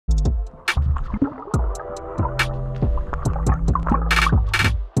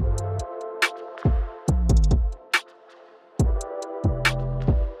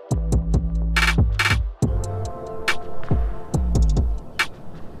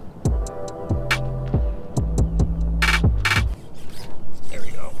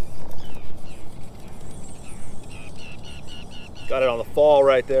Got it on the fall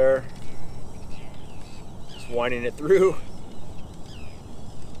right there. Just winding it through.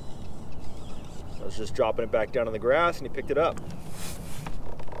 I was just dropping it back down on the grass and he picked it up.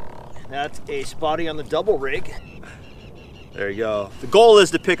 That's a spotty on the double rig. There you go. The goal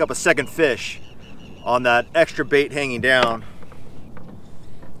is to pick up a second fish on that extra bait hanging down.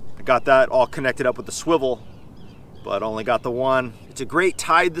 I got that all connected up with the swivel, but only got the one. It's a great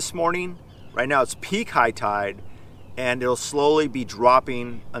tide this morning. Right now it's peak high tide, and it'll slowly be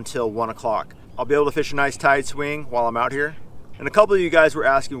dropping until 1 o'clock. I'll be able to fish a nice tide swing while I'm out here. And a couple of you guys were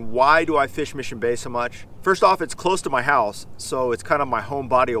asking, why do I fish Mission Bay so much? First off, it's close to my house, so it's kind of my home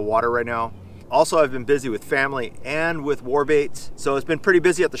body of water right now. Also, I've been busy with family and with WARBAITS, so it's been pretty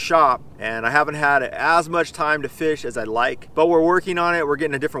busy at the shop, and I haven't had as much time to fish as I'd like, but we're working on it. We're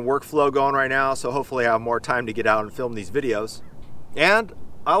getting a different workflow going right now, so hopefully I have more time to get out and film these videos. And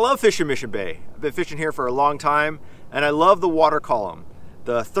I love fishing Mission Bay. I've been fishing here for a long time, and I love the water column.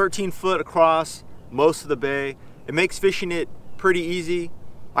 The 13 foot across most of the bay. It makes fishing it pretty easy.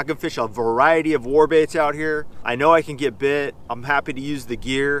 I can fish a variety of warbaits out here. I know I can get bit. I'm happy to use the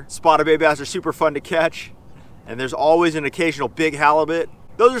gear. Spotted bay bass are super fun to catch, and there's always an occasional big halibut.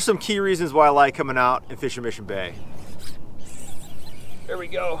 Those are some key reasons why I like coming out and fishing Mission Bay. There we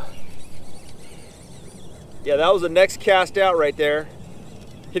go. Yeah, that was the next cast out right there.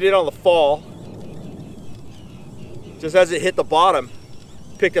 Hit it on the fall. Just as it hit the bottom,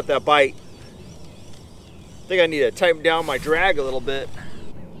 picked up that bite. I think I need to tighten down my drag a little bit.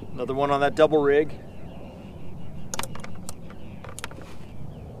 Another one on that double rig.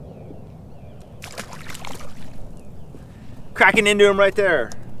 Cracking into him right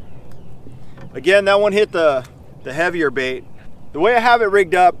there. Again, that one hit the heavier bait. The way I have it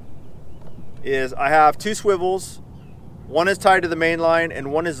rigged up is I have 2 swivels. One is tied to the main line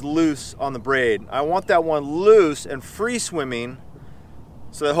and one is loose on the braid. I want that one loose and free swimming,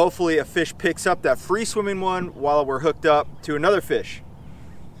 so that hopefully a fish picks up that free swimming one while we're hooked up to another fish.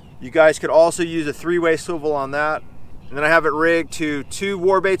 You guys could also use a 3-way swivel on that. And then I have it rigged to 2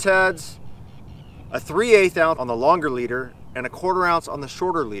 WARBAITS heads, a 3/8 ounce on the longer leader, and a 1/4 ounce on the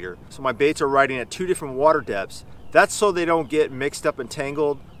shorter leader. So my baits are riding at 2 different water depths. That's so they don't get mixed up and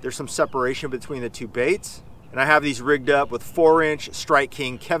tangled. There's some separation between the 2 baits. And I have these rigged up with 4-inch Strike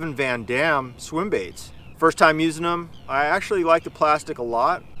King Kevin Van Dam swim baits. First time using them. I actually like the plastic a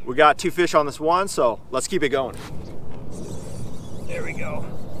lot. We got 2 fish on this one, so let's keep it going. There we go.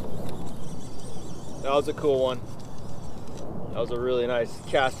 That was a cool one. That was a really nice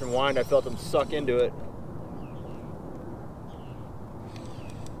cast and wind. I felt them suck into it.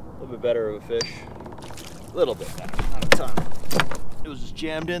 A little bit better of a fish. A little bit better, not a ton. It was just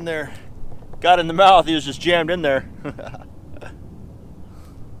jammed in there. Got in the mouth, he was just jammed in there.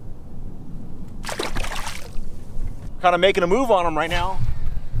 Kind of making a move on them right now.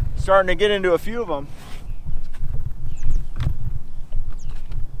 Starting to get into a few of them.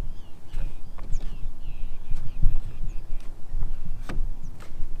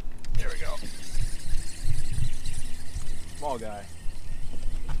 There we go. Small guy.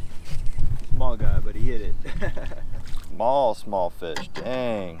 Small guy, but he hit it. Small fish,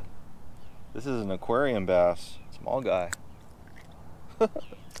 dang. This is an aquarium bass. Small guy.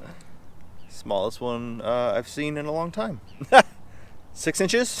 Smallest one I've seen in a long time. 6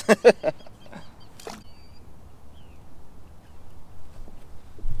 inches. Oh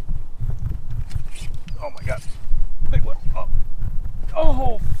my god. Big one. Oh.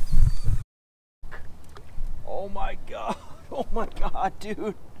 Oh. Oh my god. Oh my god,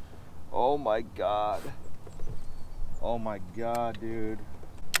 dude. Oh my god. Oh my god, dude.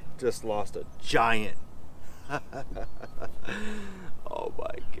 Just lost a giant. Oh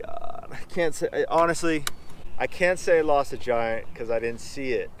my god. I can't say, honestly, I can't say I lost a giant because I didn't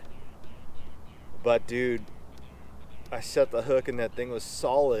see it. But dude, I set the hook and that thing was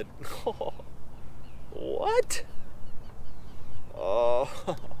solid. What? Oh.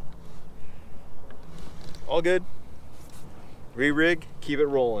 All good. Re-rig, keep it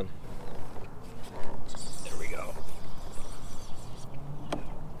rolling. There we go.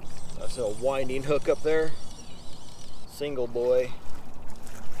 That's a winding hook up there. Single boy.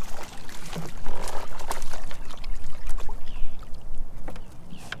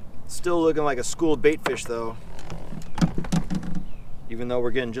 Still looking like a schooled bait fish though. Even though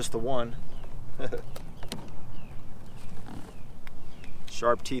we're getting just the one.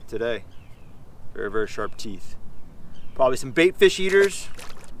 Sharp teeth today. Very, very sharp teeth. Probably some bait fish eaters.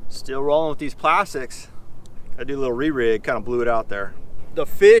 Still rolling with these plastics. I did a little re-rig, kind of blew it out there. The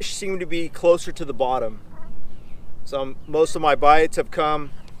fish seem to be closer to the bottom. So most of my bites have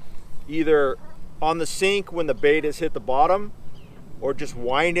come either on the sink when the bait has hit the bottom, or just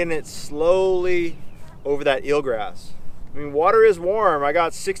winding it slowly over that eelgrass. I mean, water is warm. I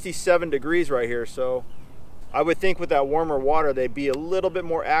got 67 degrees right here, so I would think with that warmer water they'd be a little bit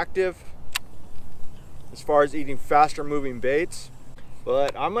more active as far as eating faster moving baits.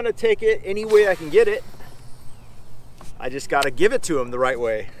 But I'm gonna take it any way I can get it. I just gotta give it to them the right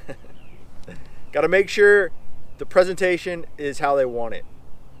way. Gotta make sure the presentation is how they want it.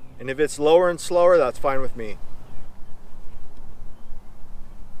 And if it's lower and slower, that's fine with me.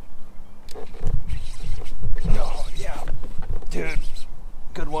 Oh yeah, dude,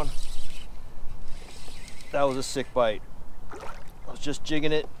 good one. That was a sick bite. I was just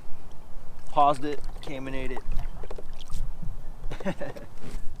jigging it, paused it, came and ate it.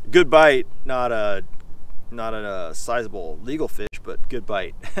 Good bite, not a sizable legal fish, but good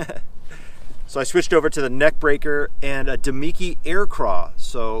bite. So I switched over to the neck breaker and a Damiki air craw.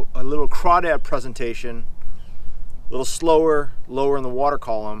 So a little crawdad presentation, a little slower, lower in the water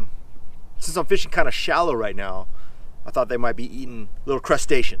column. Since I'm fishing kind of shallow right now, I thought they might be eating little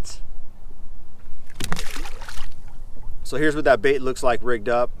crustaceans. So here's what that bait looks like rigged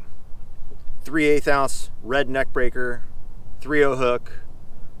up. 3/8 ounce red neck breaker, 3/0 hook,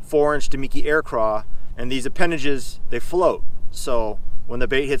 4-inch Damiki air craw, and these appendages, they float. So when the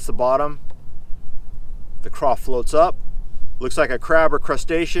bait hits the bottom, the craw floats up, looks like a crab or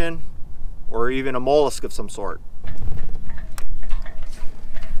crustacean, or even a mollusk of some sort.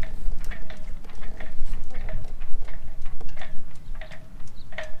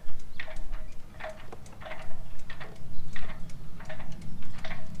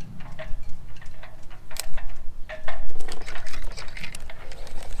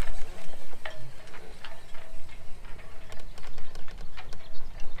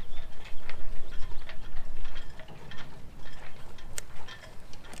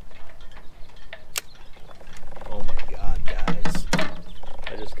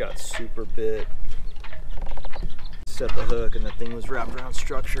 Got super bit, set the hook, and the thing was wrapped around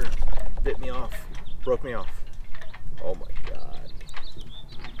structure, bit me off, broke me off. Oh my god.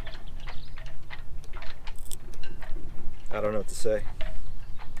 I don't know what to say.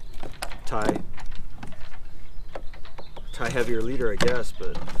 Tie heavier leader, I guess,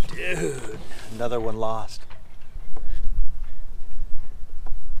 but dude, another one lost.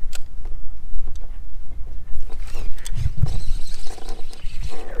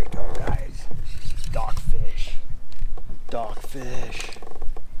 Dogfish.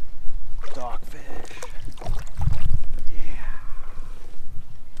 Dogfish. Yeah.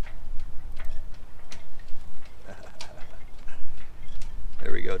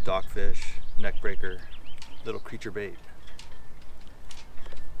 There we go, dogfish, neck breaker, little creature bait.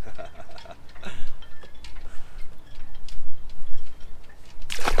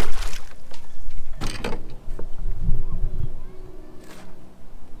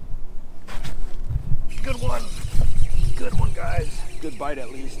 Good one. Good one, guys. Good bite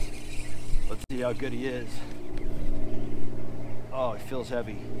at least. Let's see how good he is. Oh, he feels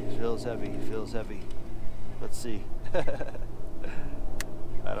heavy. He feels heavy. He feels heavy. Let's see. I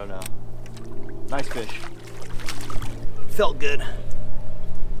don't know. Nice fish. Felt good.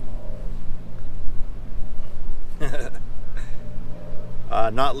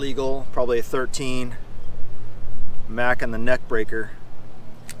 Not legal. Probably a 13. Mac and the neck breaker.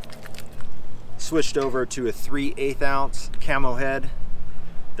 Switched over to a 3/8 ounce camo head.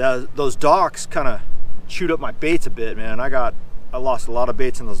 Those docks kind of chewed up my baits a bit, man. I lost a lot of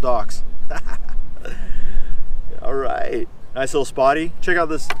baits in those docks. All right, nice little spotty. Check out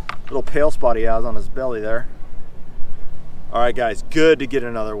this little pale spot he has on his belly there. All right, guys, good to get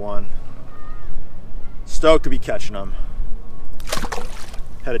another one. Stoked to be catching them.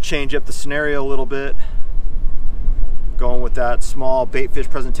 Had to change up the scenario a little bit. Going with that small bait fish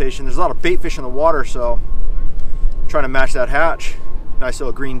presentation. There's a lot of bait fish in the water, so I'm trying to match that hatch. Nice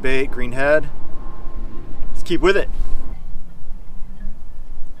little green bait, green head. Let's keep with it.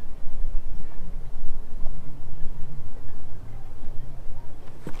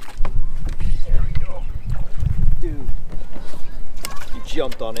 There we go. Dude, you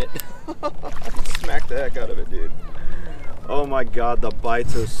jumped on it. Smacked the heck out of it, dude. Oh my god, the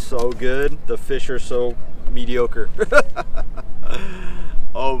bites are so good. The fish are so mediocre.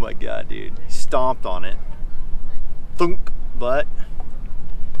 Oh my god, dude. Stomped on it. Thunk, but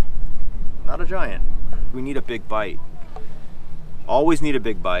not a giant. We need a big bite. Always need a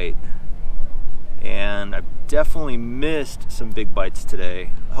big bite. And I've definitely missed some big bites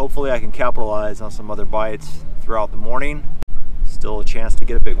today. Hopefully I can capitalize on some other bites throughout the morning. Still a chance to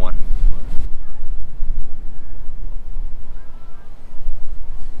get a big one.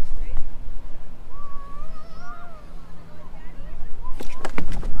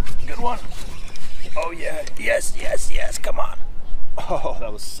 Yes, yes, yes, come on. Oh,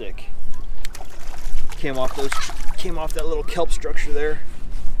 that was sick. Came off that little kelp structure there.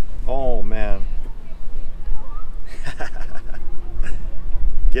 Oh man.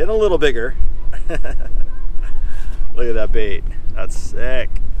 Getting a little bigger. Look at that bait. That's sick.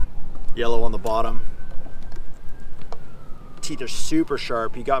 Yellow on the bottom. Teeth are super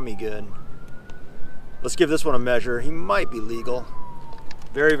sharp. He got me good. Let's give this one a measure. He might be legal.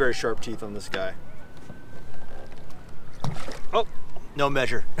 Very, very sharp teeth on this guy. Oh, no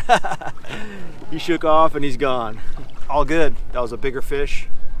measure. He shook off and he's gone. All good. That was a bigger fish.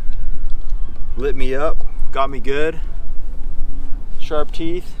 Lit me up. Got me good. Sharp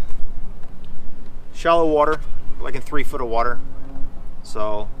teeth. Shallow water, like in 3 foot of water.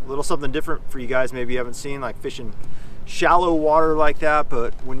 So a little something different for you guys maybe you haven't seen, like fishing shallow water like that,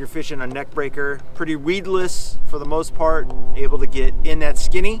 but when you're fishing a neck breaker, pretty weedless for the most part, able to get in that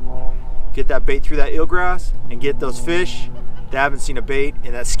skinny, get that bait through that eelgrass, and get those fish that haven't seen a bait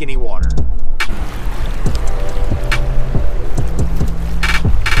in that skinny water.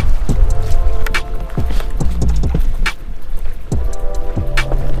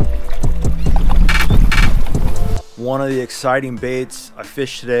 One of the exciting baits I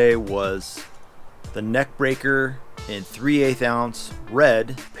fished today was the neck breaker in 3/8 ounce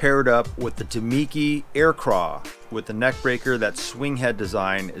red paired up with the Damiki air craw. With the neck breaker, that swing head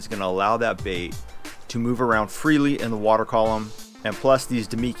design is going to allow that bait to move around freely in the water column, and plus these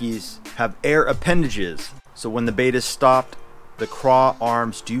Damikis have air appendages, so when the bait is stopped, the craw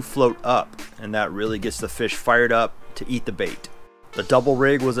arms do float up, and that really gets the fish fired up to eat the bait. The double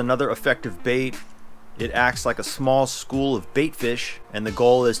rig was another effective bait. It acts like a small school of bait fish, and the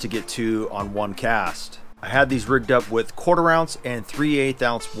goal is to get 2 on 1 cast. I had these rigged up with 1/4 ounce and 3/8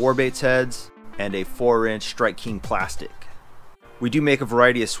 ounce WARBAITS heads and a 4-inch Strike King plastic. We do make a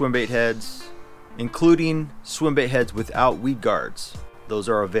variety of swim bait heads, including swim bait heads without weed guards. Those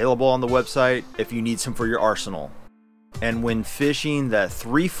are available on the website if you need some for your arsenal. And when fishing that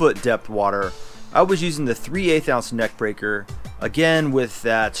 3 foot depth water, I was using the 3/8 ounce neck breaker. Again, with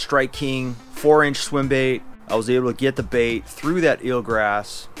that Strike King 4-inch swim bait, I was able to get the bait through that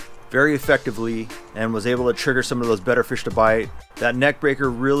eelgrass very effectively and was able to trigger some of those better fish to bite. That neck breaker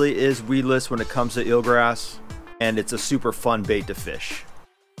really is weedless when it comes to eelgrass, and it's a super fun bait to fish.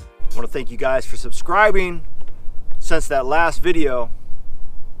 I want to thank you guys for subscribing. Since that last video,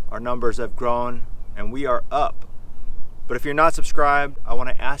 our numbers have grown and we are up. But if you're not subscribed, I want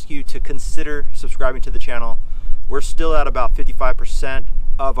to ask you to consider subscribing to the channel. We're still at about 55%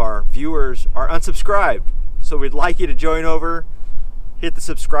 of our viewers are unsubscribed. So we'd like you to join over, hit the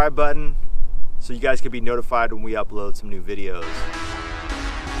subscribe button so you guys can be notified when we upload some new videos.